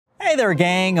Hey there,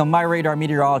 gang. I'm MyRadar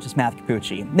meteorologist Matthew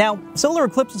Cappucci. Now, solar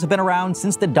eclipses have been around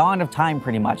since the dawn of time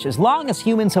pretty much, as long as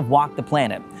humans have walked the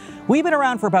planet. We've been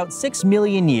around for about 6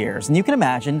 million years, and you can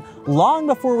imagine, long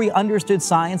before we understood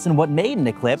science and what made an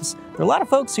eclipse, there are a lot of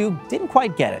folks who didn't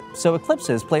quite get it. So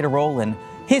eclipses played a role in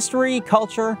history,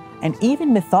 culture, and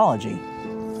even mythology.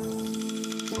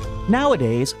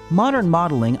 Nowadays, modern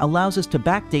modeling allows us to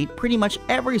backdate pretty much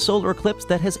every solar eclipse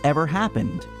that has ever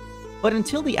happened. But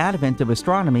until the advent of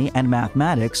astronomy and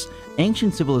mathematics,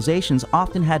 ancient civilizations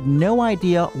often had no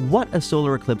idea what a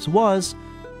solar eclipse was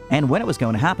and when it was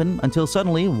going to happen until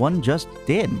suddenly one just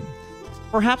did.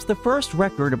 Perhaps the first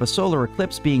record of a solar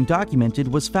eclipse being documented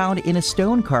was found in a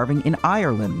stone carving in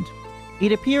Ireland.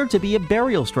 It appeared to be a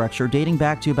burial structure dating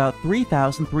back to about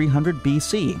 3,300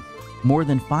 BC, more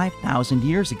than 5,000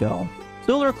 years ago.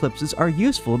 Solar eclipses are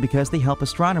useful because they help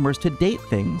astronomers to date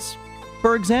things.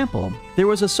 For example, there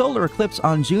was a solar eclipse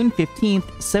on June 15,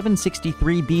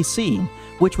 763 BC,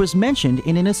 which was mentioned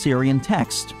in an Assyrian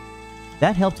text.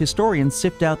 That helped historians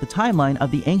sift out the timeline of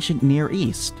the ancient Near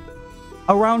East.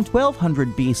 Around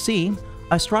 1200 BC,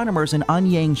 astronomers in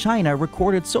Anyang, China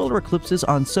recorded solar eclipses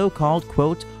on so-called,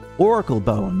 quote, oracle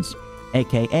bones,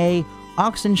 aka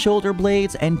oxen shoulder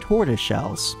blades and tortoise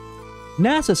shells.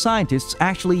 NASA scientists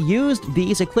actually used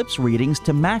these eclipse readings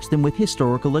to match them with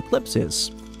historical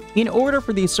eclipses. In order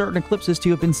for these certain eclipses to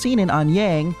have been seen in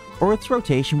Anyang, Earth's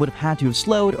rotation would have had to have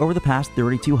slowed over the past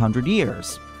 3,200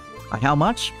 years. By how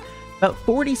much? About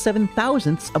 47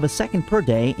 thousandths of a second per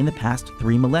day in the past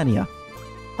 3 millennia.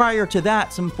 Prior to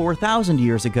that, some 4,000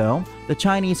 years ago, the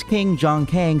Chinese king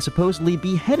Zhongkang supposedly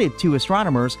beheaded 2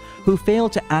 astronomers who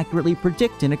failed to accurately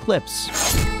predict an eclipse.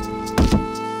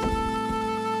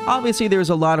 Obviously,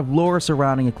 there's a lot of lore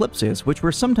surrounding eclipses, which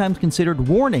were sometimes considered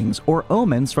warnings or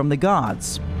omens from the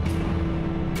gods.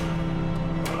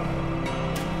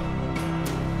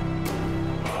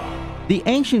 The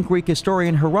ancient Greek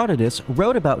historian Herodotus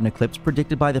wrote about an eclipse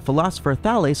predicted by the philosopher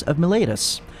Thales of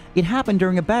Miletus. It happened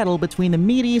during a battle between the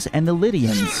Medes and the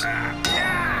Lydians.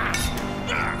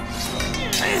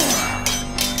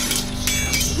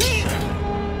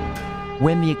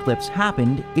 When the eclipse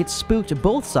happened, it spooked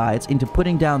both sides into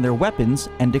putting down their weapons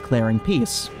and declaring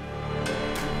peace.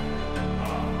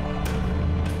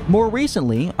 More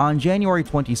recently, on January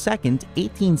 22,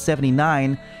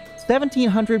 1879,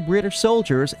 1,700 British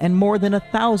soldiers and more than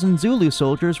 1,000 Zulu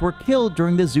soldiers were killed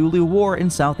during the Zulu War in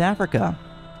South Africa.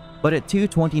 But at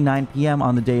 2:29 p.m.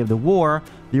 on the day of the war,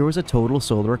 there was a total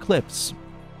solar eclipse.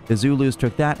 The Zulus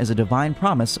took that as a divine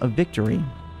promise of victory.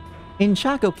 In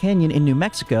Chaco Canyon in New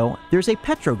Mexico, there's a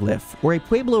petroglyph, or a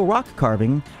Pueblo rock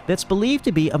carving, that's believed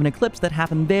to be of an eclipse that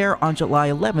happened there on July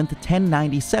 11,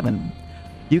 1097.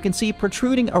 You can see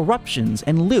protruding eruptions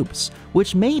and loops,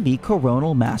 which may be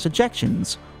coronal mass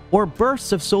ejections, or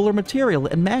bursts of solar material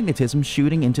and magnetism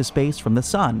shooting into space from the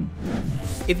sun.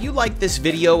 If you like this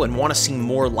video and want to see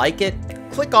more like it,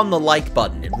 click on the like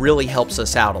button. It really helps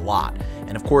us out a lot.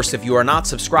 And of course, if you are not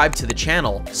subscribed to the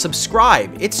channel,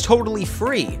 subscribe. It's totally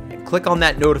free. And click on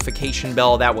that notification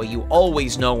bell, that way you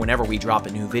always know whenever we drop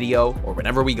a new video or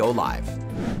whenever we go live.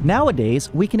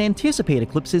 Nowadays, we can anticipate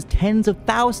eclipses tens of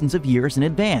thousands of years in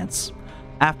advance.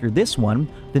 After this one,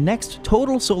 the next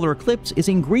total solar eclipse is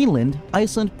in Greenland,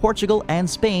 Iceland, Portugal, and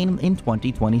Spain in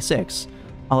 2026.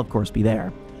 I'll of course be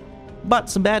there. But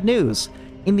some bad news.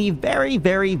 In the very,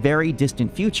 very, very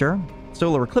distant future,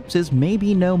 solar eclipses may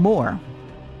be no more.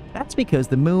 That's because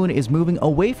the moon is moving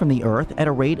away from the Earth at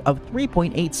a rate of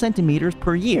 3.8 centimeters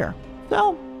per year.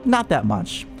 So, not that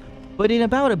much. But in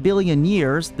about 1 billion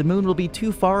years, the moon will be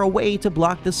too far away to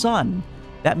block the sun.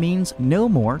 That means no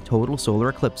more total solar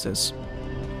eclipses.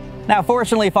 Now,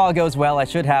 fortunately, if all goes well, I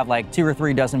should have like 2 or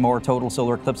 3 dozen more total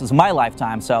solar eclipses in my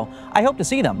lifetime, so I hope to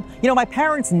see them. You know, my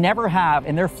parents never have,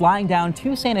 and they're flying down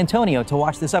to San Antonio to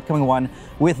watch this upcoming one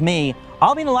with me.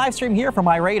 I'll be in a live stream here from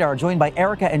MyRadar, joined by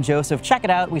Erica and Joseph. Check it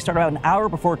out. We start about an hour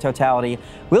before totality.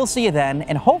 We'll see you then,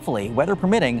 and hopefully, weather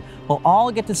permitting, we'll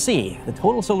all get to see the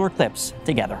total solar eclipse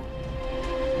together.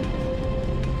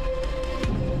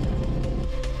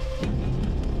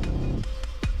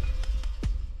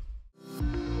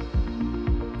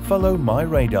 Follow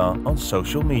MyRadar on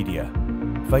social media: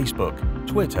 Facebook,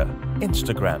 Twitter,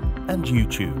 Instagram, and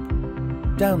YouTube.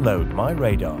 Download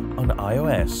MyRadar on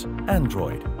iOS,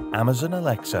 Android, Amazon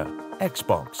Alexa,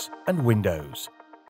 Xbox, and Windows.